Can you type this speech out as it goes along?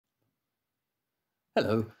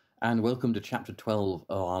Hello, and welcome to Chapter 12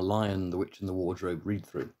 of our Lion, the Witch and the Wardrobe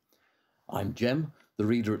read-through. I'm Jem, the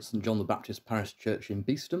reader at St John the Baptist Parish Church in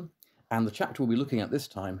Beeston, and the chapter we'll be looking at this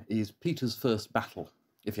time is Peter's First Battle.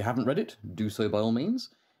 If you haven't read it, do so by all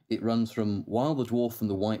means. It runs from while the dwarf and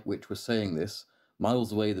the white witch were saying this,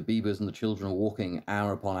 miles away the beavers and the children were walking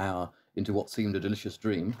hour upon hour into what seemed a delicious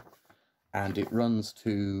dream, and it runs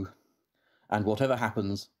to, and whatever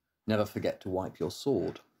happens, never forget to wipe your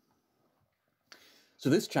sword. So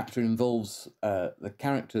this chapter involves the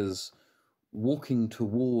characters walking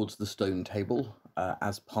towards the stone table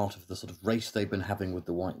as part of the sort of race they've been having with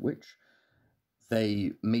the White Witch.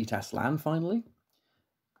 They meet Aslan finally.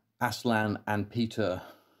 Aslan and Peter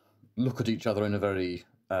look at each other in a very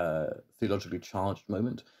theologically charged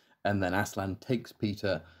moment, and then Aslan takes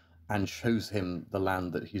Peter and shows him the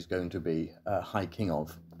land that he's going to be High King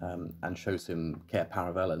of, and shows him Cair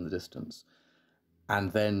Paravel in the distance.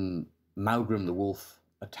 And then Malgrim the wolf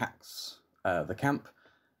attacks the camp,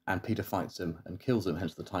 and Peter fights him and kills him,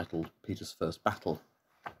 hence the title, Peter's First Battle.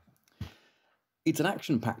 It's an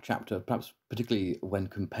action-packed chapter, perhaps particularly when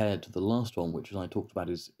compared to the last one, which, as I talked about,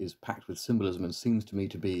 is packed with symbolism and seems to me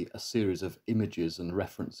to be a series of images and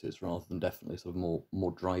references rather than definitely sort of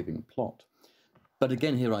more driving plot. But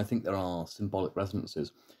again, here I think there are symbolic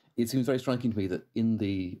resonances. It seems very striking to me that in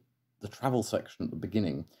the travel section at the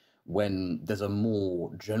beginning, when there's a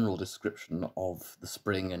more general description of the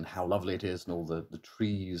spring and how lovely it is and all the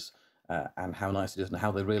trees and how nice it is and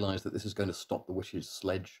how they realise that this is going to stop the witch's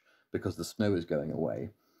sledge because the snow is going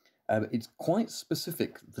away, it's quite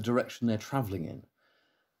specific, the direction they're travelling in.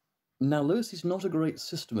 Now, Lewis is not a great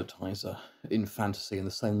systematiser in fantasy in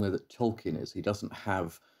the same way that Tolkien is. He doesn't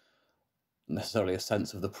have necessarily a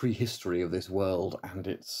sense of the prehistory of this world and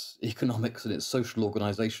its economics and its social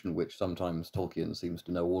organisation, which sometimes Tolkien seems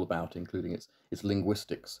to know all about, including its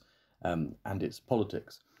linguistics and its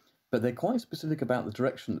politics. But they're quite specific about the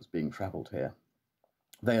direction that's being travelled here.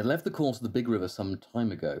 They had left the course of the big river some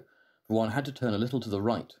time ago, for one had to turn a little to the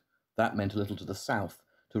right. That meant a little to the south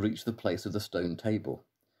to reach the place of the stone table.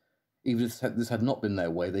 Even if this had not been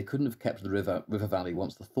their way, they couldn't have kept the river valley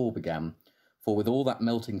once the thaw began, for with all that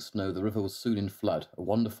melting snow, the river was soon in flood, a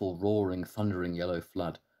wonderful, roaring, thundering yellow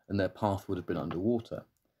flood, and their path would have been under water.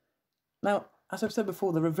 Now, as I've said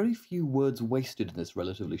before, there are very few words wasted in this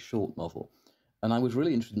relatively short novel, and I was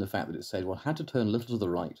really interested in the fact that it said one had to turn a little to the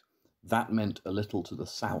right. That meant a little to the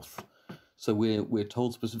south. So we're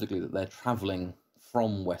told specifically that they're travelling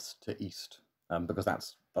from west to east, because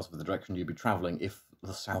that's the direction you'd be travelling if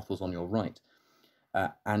the south was on your right.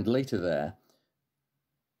 And later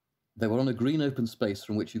they were on a green open space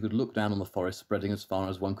from which you could look down on the forest spreading as far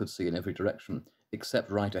as one could see in every direction, except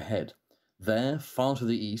right ahead. There, far to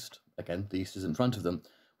the east, again, the east is in front of them,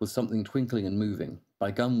 was something twinkling and moving.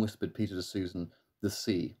 By gum, whispered Peter to Susan, the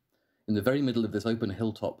sea. In the very middle of this open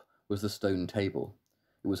hilltop was the stone table.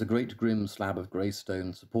 It was a great grim slab of grey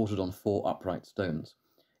stone supported on 4 upright stones.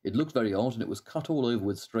 It looked very odd, and it was cut all over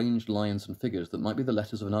with strange lines and figures that might be the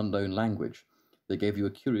letters of an unknown language. They gave you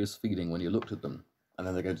a curious feeling when you looked at them. And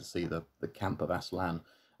then they're going to see the camp of Aslan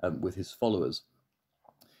with his followers.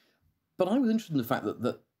 But I was interested in the fact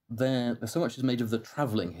that there's so much is made of the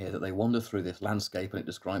travelling here, that they wander through this landscape, and it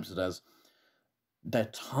describes it as they're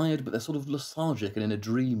tired, but they're sort of lethargic and in a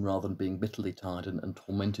dream rather than being bitterly tired and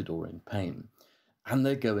tormented or in pain. And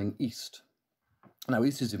they're going east. Now,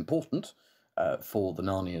 east is important for the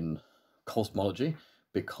Narnian cosmology,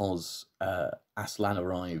 because Aslan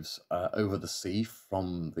arrives over the sea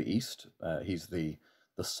from the east. He's the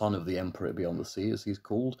son of the Emperor beyond the sea, as he's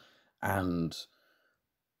called. And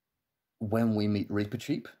when we meet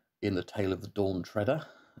Reepicheep in the Tale of the Dawn Treader,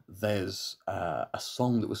 there's a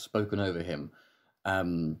song that was spoken over him,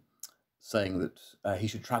 saying that he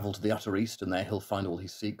should travel to the utter east, and there he'll find all he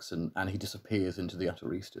seeks, and he disappears into the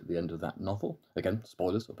utter east at the end of that novel. Again,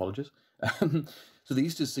 spoilers, apologies. So the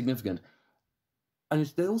east is significant. And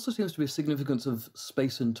there also seems to be a significance of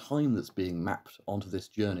space and time that's being mapped onto this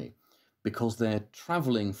journey, because they're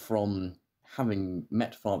travelling from having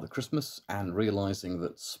met Father Christmas and realising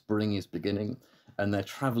that spring is beginning, and they're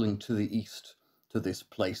travelling to the east to this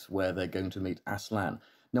place where they're going to meet Aslan.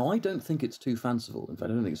 Now, I don't think it's too fanciful, in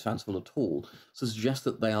fact I don't think it's fanciful at all, to suggest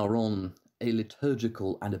that they are on a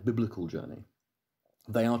liturgical and a biblical journey.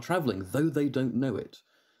 They are travelling, though they don't know it.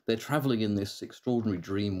 They're travelling in this extraordinary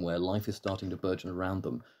dream where life is starting to burgeon around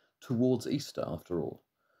them towards Easter, after all.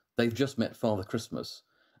 They've just met Father Christmas,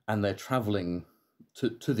 and they're travelling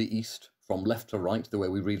to the east from left to right, the way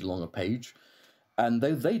we read along a page. And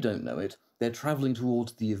though they don't know it, they're travelling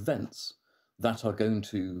towards the events that are going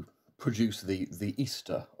to produce the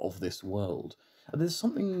Easter of this world. And there's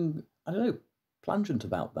something, I don't know, plangent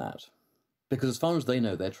about that. Because as far as they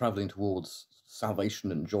know, they're traveling towards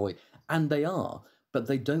salvation and joy, and they are, but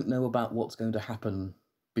they don't know about what's going to happen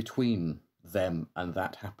between them and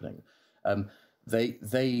that happening. They're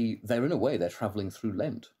in a way, they're traveling through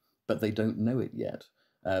Lent, but they don't know it yet.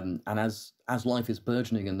 And as life is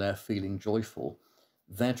burgeoning and they're feeling joyful,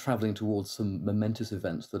 they're traveling towards some momentous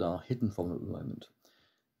events that are hidden from them at the moment.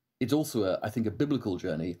 It's also, I think, a biblical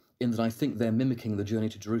journey in that I think they're mimicking the journey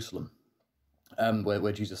to Jerusalem,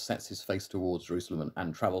 where Jesus sets his face towards Jerusalem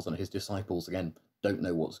and travels, and his disciples, again, don't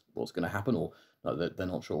know what's going to happen, or they're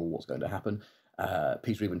not sure what's going to happen.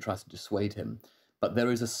 Peter even tries to dissuade him. But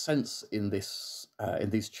there is a sense in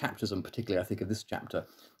these chapters, and particularly I think of this chapter,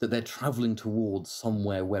 that they're travelling towards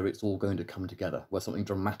somewhere where it's all going to come together, where something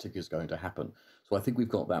dramatic is going to happen. So I think we've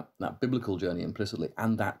got that biblical journey implicitly,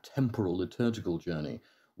 and that temporal liturgical journey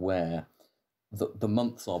where the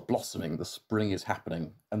months are blossoming, the spring is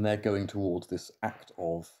happening, and they're going towards this act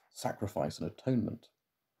of sacrifice and atonement.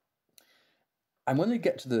 And when they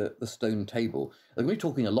get to the stone table, they're going to be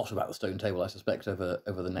talking a lot about the stone table, I suspect, over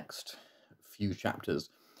the next few chapters.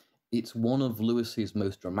 It's one of Lewis's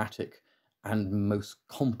most dramatic and most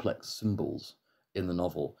complex symbols in the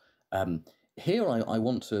novel. Here I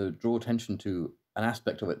want to draw attention to an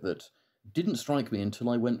aspect of it that didn't strike me until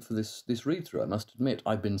I went for this read-through. I must admit,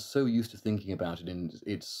 I've been so used to thinking about it in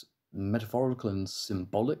its metaphorical and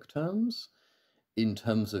symbolic terms, in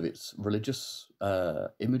terms of its religious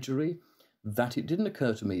imagery, that it didn't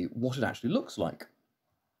occur to me what it actually looks like.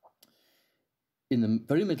 In the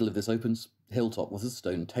very middle of this open hilltop was a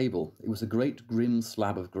stone table. It was a great grim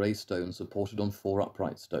slab of grey stone supported on 4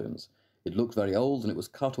 upright stones. It looked very old, and it was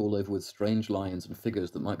cut all over with strange lines and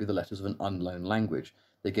figures that might be the letters of an unknown language.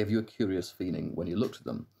 They gave you a curious feeling when you looked at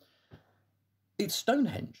them. It's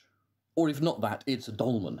Stonehenge, or if not that, it's a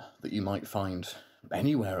dolmen that you might find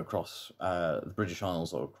anywhere across the British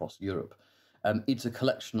Isles or across Europe. It's a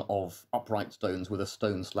collection of upright stones with a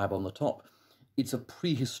stone slab on the top. It's a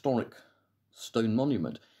prehistoric stone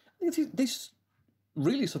monument. This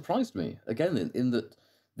really surprised me, again, in that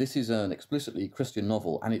this is an explicitly Christian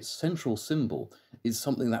novel, and its central symbol is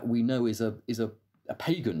something that we know is a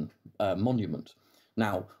pagan monument.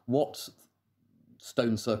 Now, what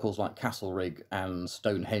stone circles like Castlereagh and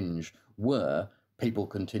Stonehenge were, people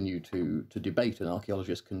continue to debate, and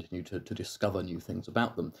archaeologists continue to discover new things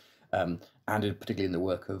about them. And particularly in the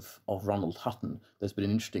work of Ronald Hutton, there's been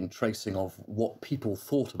an interesting tracing of what people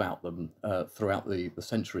thought about them throughout the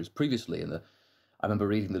centuries previously. I remember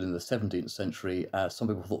reading that in the 17th century, some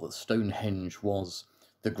people thought that Stonehenge was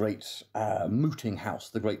the great mooting house,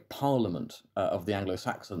 the great parliament of the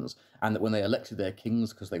Anglo-Saxons, and that when they elected their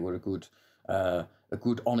kings, because they were a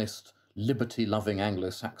good, honest, liberty-loving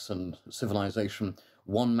Anglo-Saxon civilization,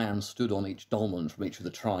 one man stood on each dolmen from each of the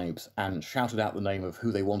tribes and shouted out the name of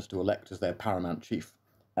who they wanted to elect as their paramount chief.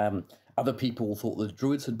 Other people thought that the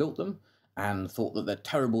Druids had built them, and thought that their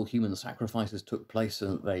terrible human sacrifices took place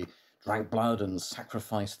and that they drank blood and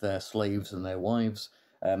sacrificed their slaves and their wives.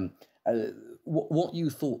 What you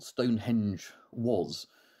thought Stonehenge was,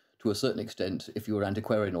 to a certain extent, if you were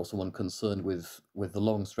antiquarian or someone concerned with the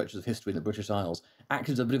long stretches of history in the British Isles,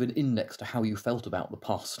 acted as a bit of an index to how you felt about the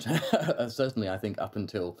past. Certainly, I think, up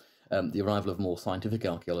until the arrival of more scientific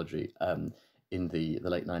archaeology in the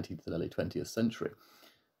late 19th and early 20th century.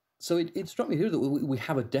 So it struck me here that we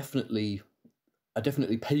have a definitely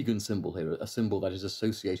pagan symbol here, a symbol that is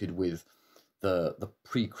associated with the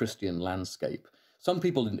pre-Christian landscape. Some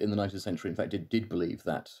people in the 19th century, in fact, did believe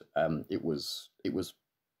that it was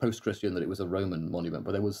post-Christian, that it was a Roman monument,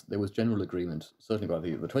 but there was general agreement, certainly by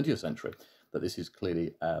the 20th century, that this is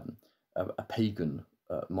clearly a pagan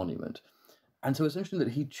monument. And so it's interesting that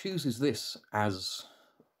he chooses this as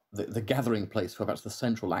the gathering place for perhaps the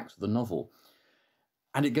central act of the novel.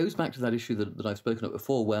 And it goes back to that issue that I've spoken of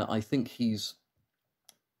before, where I think he's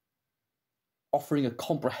offering a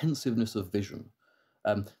comprehensiveness of vision.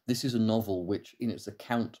 This is a novel which, in its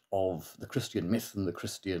account of the Christian myth and the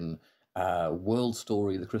Christian world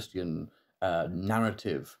story, the Christian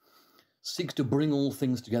narrative, seeks to bring all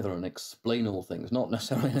things together and explain all things, not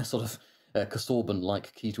necessarily in a sort of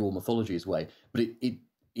Casaubon-like key to all mythologies way, but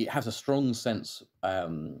it has a strong sense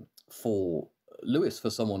for Lewis, for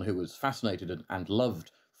someone who was fascinated and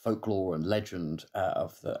loved folklore and legend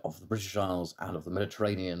of the British Isles and of the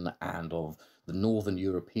Mediterranean and of the northern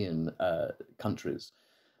European countries,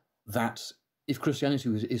 that if Christianity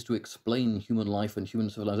is to explain human life and human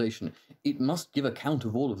civilization, it must give account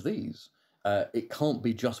of all of these. It can't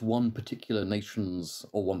be just one particular nation's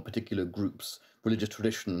or one particular group's religious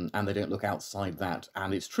tradition, and they don't look outside that.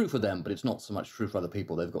 And it's true for them, but it's not so much true for other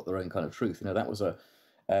people. They've got their own kind of truth. You know, that was a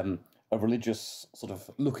a religious sort of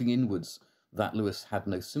looking inwards that Lewis had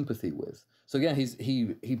no sympathy with. So yeah,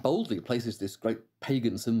 he boldly places this great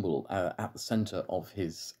pagan symbol at the centre of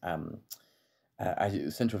his at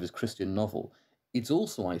the centre of his Christian novel. It's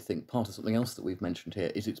also, I think, part of something else that we've mentioned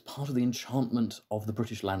here. Is it's part of the enchantment of the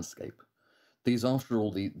British landscape. These, after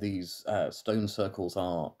all, these stone circles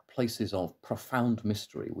are places of profound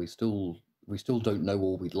mystery. We still don't know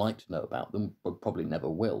all we'd like to know about them, but probably never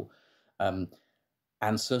will. And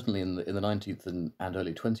certainly in the 19th and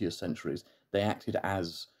early 20th centuries, they acted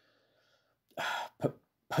as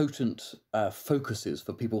potent focuses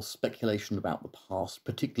for people's speculation about the past,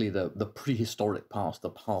 particularly the prehistoric past, the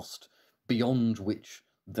past beyond which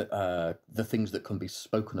the things that can be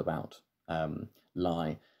spoken about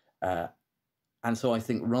lie. And so I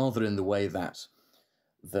think rather in the way that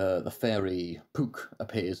the fairy Pook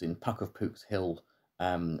appears in Puck of Pook's Hill,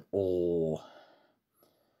 or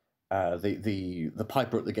the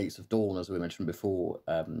Piper at the Gates of Dawn, as we mentioned before,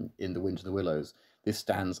 in The Wind and the Willows, this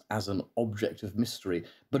stands as an object of mystery,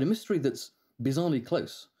 but a mystery that's bizarrely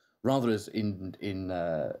close. Rather as in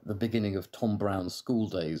the beginning of Tom Brown's School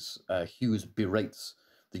Days, Hughes berates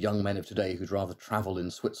the young men of today who'd rather travel in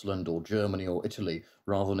Switzerland or Germany or Italy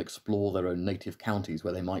rather than explore their own native counties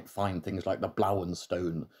where they might find things like the Blauen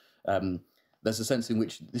Stone. There's a sense in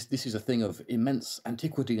which this is a thing of immense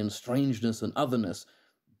antiquity and strangeness and otherness,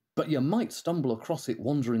 but you might stumble across it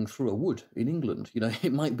wandering through a wood in England. You know,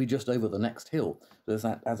 it might be just over the next hill. There's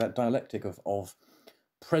that dialectic of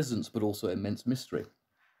presence, but also immense mystery.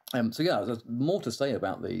 So yeah, there's more to say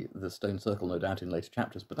about the stone circle, no doubt, in later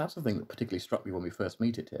chapters, but that's the thing that particularly struck me when we first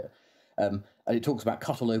meet it here. And it talks about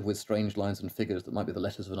cut all over with strange lines and figures that might be the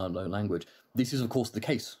letters of an unknown language. This is, of course, the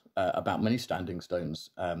case about many standing stones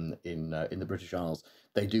in the British Isles.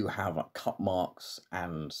 They do have cut marks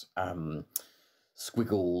and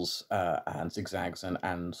squiggles and zigzags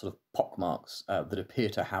and sort of pock marks that appear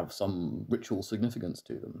to have some ritual significance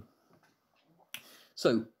to them.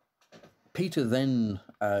 So Peter then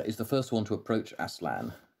is the first one to approach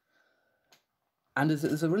Aslan. And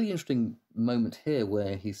there's a really interesting moment here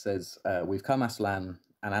where he says, we've come, Aslan,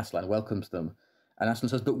 and Aslan welcomes them. And Aslan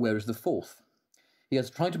says, but where is the fourth? He has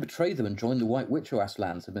tried to betray them and join the White Witch, O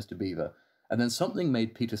Aslan, said Mr. Beaver. And then something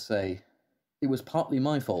made Peter say, it was partly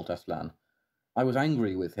my fault, Aslan. I was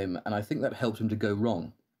angry with him, and I think that helped him to go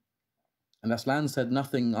wrong. And Aslan said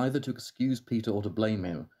nothing either to excuse Peter or to blame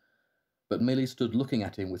him, but merely stood looking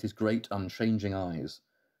at him with his great unchanging eyes.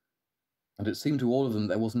 And it seemed to all of them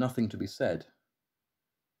there was nothing to be said.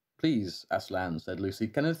 Please, Aslan, said Lucy,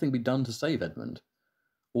 can anything be done to save Edmund?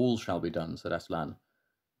 All shall be done, said Aslan,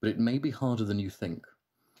 but it may be harder than you think.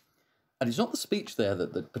 And it's not the speech there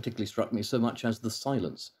that particularly struck me so much as the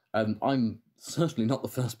silence. I'm certainly not the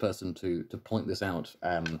first person to point this out.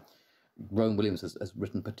 Rowan Williams has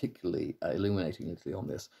written particularly illuminatingly on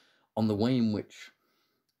this, on the way in which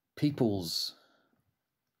people's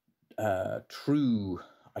true,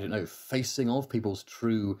 I don't know, facing of people's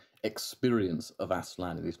true experience of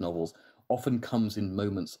Aslan in these novels often comes in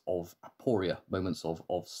moments of aporia, moments of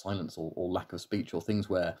silence or lack of speech, or things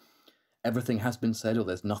where everything has been said or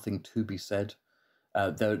there's nothing to be said.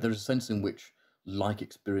 There's a sense in which, like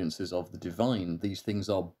experiences of the divine, these things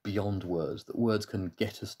are beyond words, that words can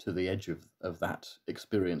get us to the edge of that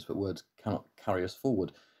experience, but words cannot carry us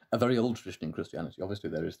forward. A very old tradition in Christianity. Obviously,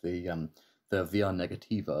 there is the via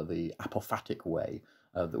negativa, the apophatic way,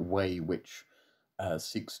 the way which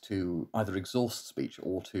seeks to either exhaust speech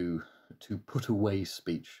or to put away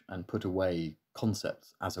speech and put away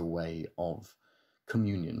concepts as a way of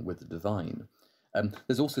communion with the divine.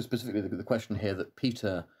 There's also specifically the question here that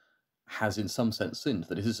Peter has in some sense sinned,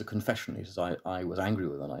 that it is a confession. He says, I was angry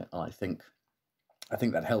with him, and I think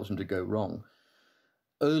that helps him to go wrong.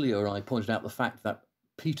 Earlier, I pointed out the fact that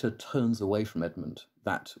Peter turns away from Edmund,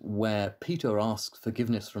 that where Peter asks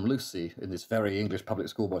forgiveness from Lucy in this very English public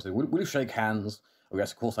school boy, says, will you shake hands? Oh,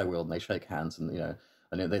 yes, of course I will. And they shake hands, and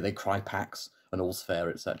they cry packs, and all's fair,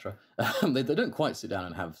 etc. They don't quite sit down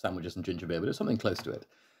and have sandwiches and ginger beer, but it's something close to it.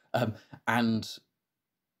 And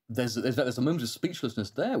there's a moment of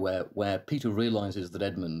speechlessness there where Peter realizes that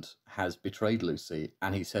Edmund has betrayed Lucy,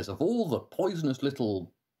 and he says, of all the poisonous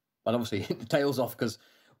little, and obviously it tails off because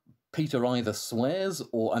Peter either swears,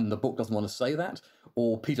 and the book doesn't want to say that,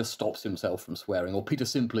 or Peter stops himself from swearing, or Peter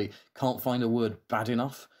simply can't find a word bad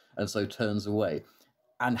enough and so turns away.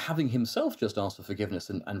 And having himself just asked for forgiveness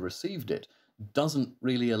and received it doesn't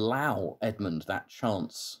really allow Edmund that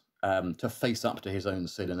chance to face up to his own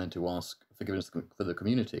sin and then to ask forgiveness for the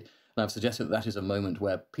community. And I've suggested that is a moment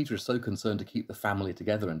where Peter is so concerned to keep the family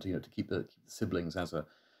together and to keep the siblings as a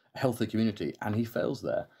healthy community, and he fails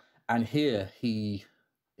there. And here he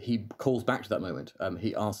he calls back to that moment.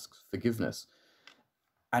 He asks forgiveness,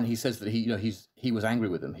 and he says that he was angry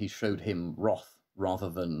with him. He showed him wrath rather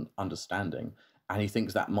than understanding, and he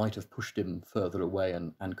thinks that might have pushed him further away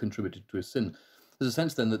and contributed to his sin. There's a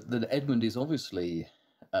sense then that Edmund is obviously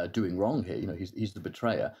doing wrong here. He's the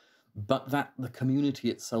betrayer, but that the community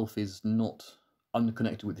itself is not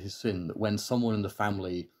unconnected with his sin. That when someone in the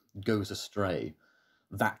family goes astray,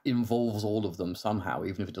 that involves all of them somehow,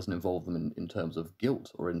 even if it doesn't involve them in terms of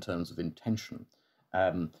guilt or in terms of intention.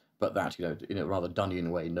 But that, in a rather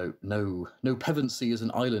Dunnian way, no Pevensey is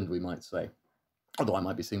an island, we might say. Although I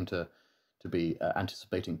might be seen to be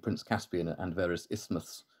anticipating Prince Caspian and various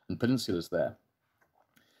isthmus and peninsulas there.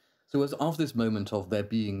 So as after this moment of there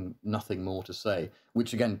being nothing more to say,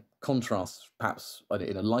 which again contrasts perhaps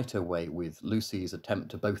in a lighter way with Lucy's attempt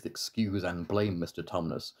to both excuse and blame Mr.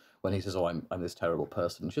 Tumnus when he says, "Oh, I'm this terrible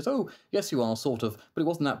person." She says, "Oh, yes, you are, sort of, but it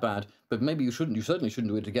wasn't that bad. But maybe you certainly shouldn't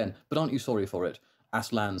do it again. But aren't you sorry for it?"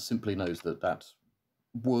 Aslan simply knows that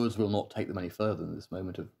words will not take them any further in this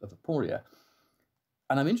moment of aporia.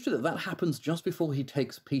 And I'm interested that happens just before he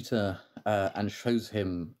takes Peter and shows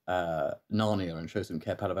him Narnia and shows him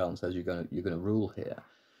Cair Paravel and says, you're going to rule here.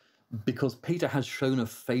 Because Peter has shown a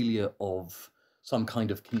failure of some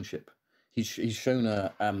kind of kingship. He's shown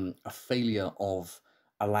a failure of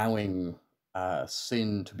allowing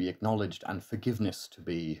sin to be acknowledged and forgiveness to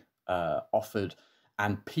be offered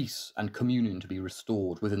and peace and communion to be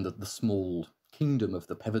restored within the small kingdom of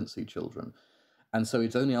the Pevensey children. And so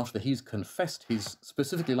it's only after he's confessed his,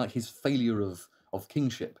 specifically like his failure of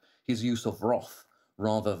kingship, his use of wrath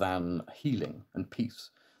rather than healing and peace,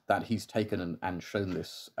 that he's taken and shown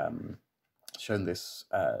this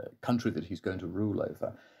country that he's going to rule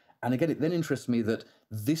over. And again, it then interests me that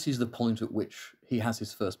this is the point at which he has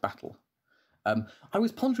his first battle. I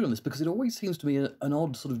was pondering on this because it always seems to me an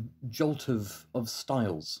odd sort of jolt of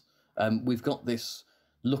styles. We've got this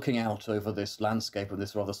looking out over this landscape of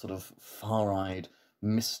this rather sort of far-eyed,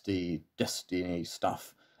 misty destiny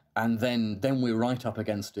stuff, and then we're right up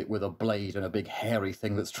against it with a blade and a big hairy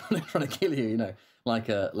thing that's trying to kill you, like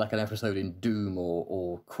an episode in Doom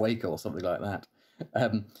or Quake or something like that.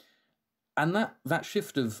 And that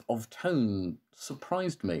shift of tone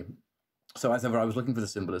surprised me. So as ever, I was looking for the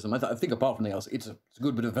symbolism. I think apart from anything else, it's a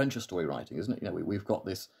good bit of adventure story writing, isn't it? We've got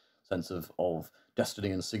this sense of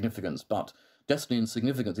destiny and significance, but destiny and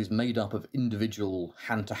significance is made up of individual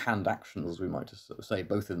hand-to-hand actions, we might say,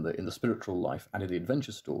 both in the spiritual life and in the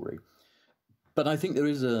adventure story. But I think there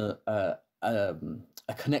is a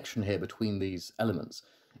connection here between these elements,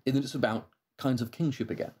 in that it's about kinds of kingship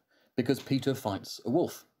again, because Peter fights a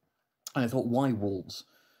wolf. And I thought, why wolves?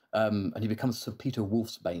 And he becomes Sir Peter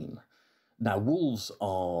Wolfsbane. Now, wolves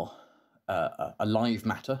are a live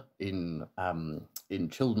matter in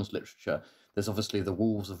children's literature. There's obviously the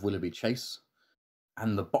Wolves of Willoughby Chase,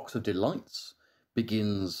 and the Box of Delights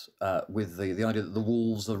begins with the idea that the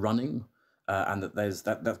wolves are running, and that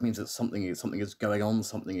that means that something is going on,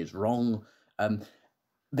 something is wrong.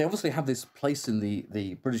 They obviously have this place in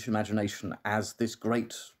the British imagination as this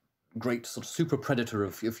great sort of super predator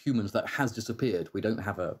of humans that has disappeared. We don't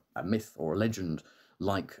have a myth or a legend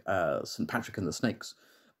like St. Patrick and the Snakes.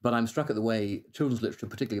 But I'm struck at the way children's literature,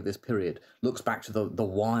 particularly of this period, looks back to the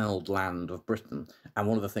wild land of Britain. And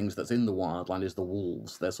one of the things that's in the wild land is the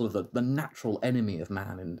wolves. They're sort of the natural enemy of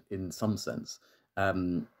man in some sense.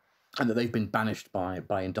 And that they've been banished by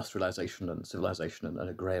industrialization and civilization and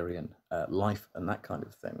agrarian life and that kind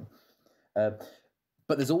of thing.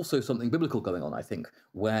 But there's also something biblical going on, I think,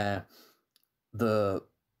 where the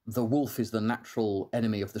wolf is the natural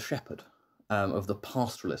enemy of the shepherd, of the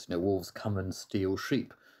pastoralist. Wolves come and steal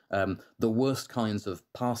sheep. The worst kinds of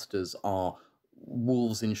pastors are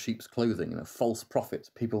wolves in sheep's clothing, false prophets,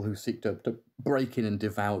 people who seek to break in and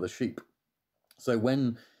devour the sheep. So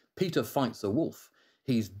when Peter fights a wolf,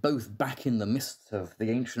 he's both back in the midst of the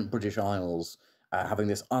ancient British Isles, having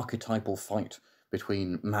this archetypal fight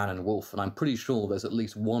between man and wolf. And I'm pretty sure there's at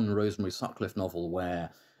least one Rosemary Sutcliffe novel where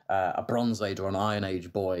a Bronze Age or an Iron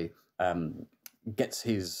Age boy gets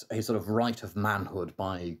his sort of right of manhood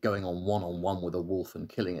by going on one-on-one with a wolf and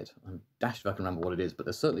killing it. I'm dashed if I can remember what it is, but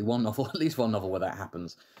there's certainly one novel, at least one novel where that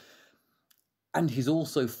happens. And he's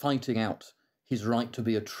also fighting out his right to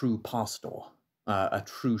be a true pastor, a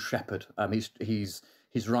true shepherd.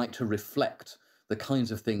 His right to reflect the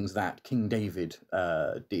kinds of things that King David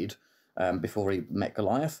did before he met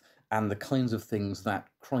Goliath, and the kinds of things that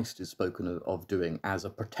Christ is spoken of doing as a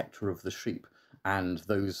protector of the sheep, and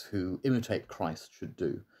those who imitate Christ should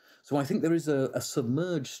do. So I think there is a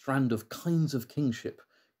submerged strand of kinds of kingship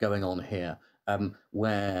going on here,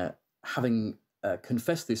 where having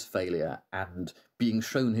confess this failure and being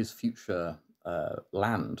shown his future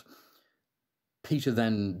land, Peter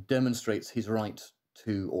then demonstrates his right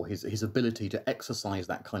to, or his ability to exercise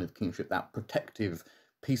that kind of kingship, that protective,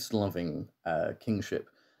 peace-loving kingship.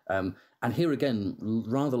 And here again,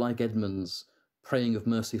 rather like Edmund's praying of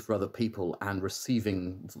mercy for other people and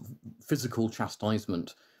receiving physical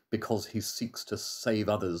chastisement because he seeks to save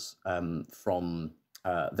others from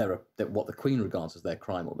what the Queen regards as their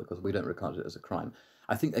crime, or because we don't regard it as a crime.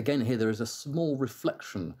 I think, again, here there is a small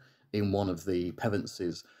reflection in one of the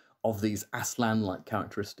Pevensies of these Aslan-like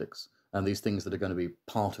characteristics and these things that are going to be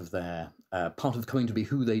part of their part of coming to be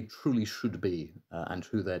who they truly should be and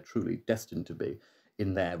who they're truly destined to be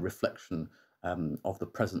in their reflection of the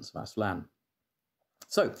presence of Aslan.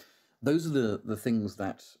 So those are the things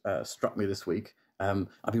that struck me this week.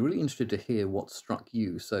 I'd be really interested to hear what struck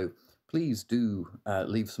you. So please do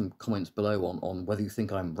leave some comments below on whether you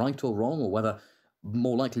think I'm right or wrong, or whether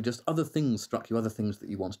more likely just other things struck you, other things that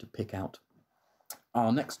you wanted to pick out.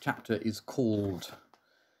 Our next chapter is called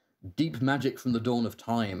Deep Magic from the Dawn of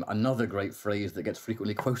Time, another great phrase that gets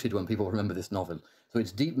frequently quoted when people remember this novel. So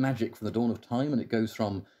it's Deep Magic from the Dawn of Time, and it goes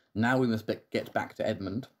from now we must get back to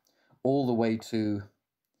Edmund, all the way to,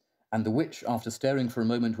 and the witch, after staring for a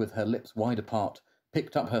moment with her lips wide apart,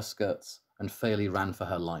 picked up her skirts and fairly ran for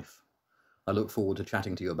her life. I look forward to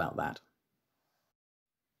chatting to you about that.